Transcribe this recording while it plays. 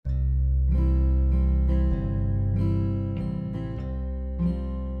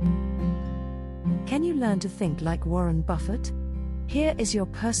Can you learn to think like Warren Buffett? Here is your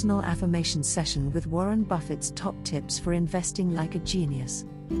personal affirmation session with Warren Buffett's top tips for investing like a genius.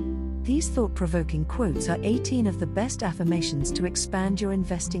 These thought-provoking quotes are 18 of the best affirmations to expand your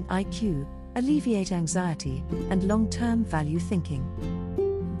investing IQ, alleviate anxiety, and long-term value thinking.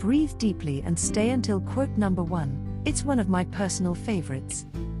 Breathe deeply and stay until quote number 1. It's one of my personal favorites.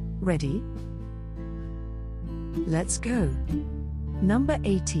 Ready? Let's go. Number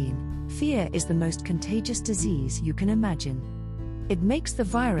 18. Fear is the most contagious disease you can imagine. It makes the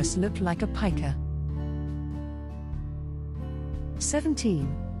virus look like a piker.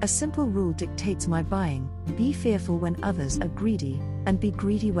 17. A simple rule dictates my buying: be fearful when others are greedy, and be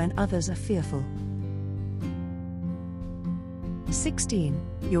greedy when others are fearful. 16.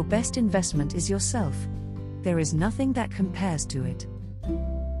 Your best investment is yourself. There is nothing that compares to it.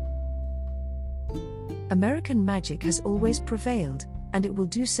 American magic has always prevailed, and it will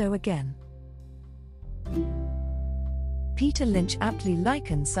do so again. Peter Lynch aptly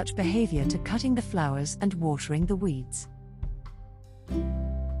likens such behavior to cutting the flowers and watering the weeds.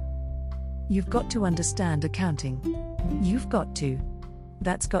 You've got to understand accounting. You've got to.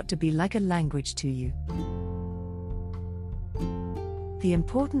 That's got to be like a language to you. The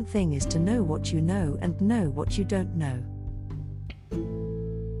important thing is to know what you know and know what you don't know.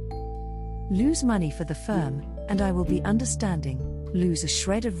 Lose money for the firm, and I will be understanding. Lose a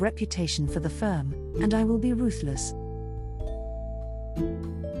shred of reputation for the firm, and I will be ruthless.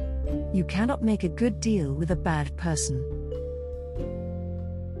 You cannot make a good deal with a bad person.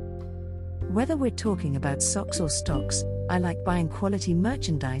 Whether we're talking about socks or stocks, I like buying quality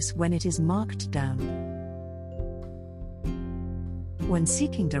merchandise when it is marked down. When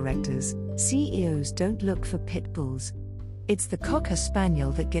seeking directors, CEOs don't look for pit bulls. It's the Cocker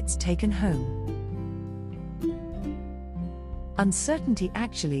Spaniel that gets taken home. Uncertainty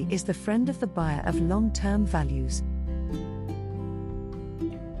actually is the friend of the buyer of long-term values.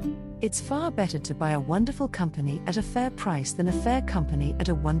 It's far better to buy a wonderful company at a fair price than a fair company at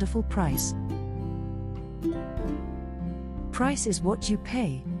a wonderful price. Price is what you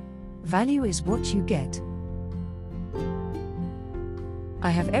pay. Value is what you get. I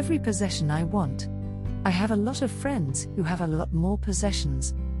have every possession I want. I have a lot of friends who have a lot more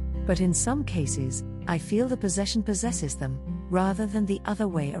possessions. But in some cases, I feel the possession possesses them, rather than the other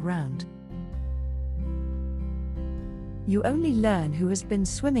way around. You only learn who has been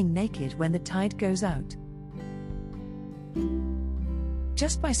swimming naked when the tide goes out.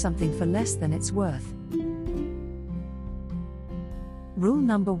 Just buy something for less than it's worth. Rule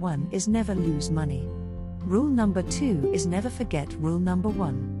number 1 is never lose money. Rule number 2 is never forget rule number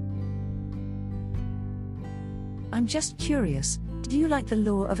 1. I'm just curious, do you like the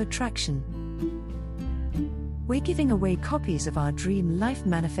law of attraction? We're giving away copies of our Dream Life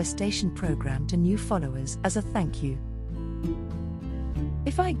Manifestation program to new followers as a thank you.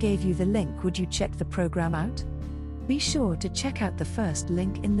 If I gave you the link, would you check the program out? Be sure to check out the first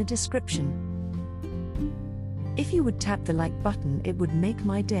link in the description. If you would tap the like button, it would make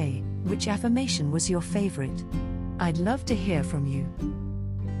my day. Which affirmation was your favorite? I'd love to hear from you.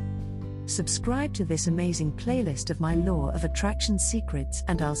 Subscribe to this amazing playlist of my Law of Attraction secrets,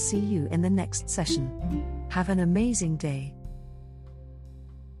 and I'll see you in the next session. Have an amazing day.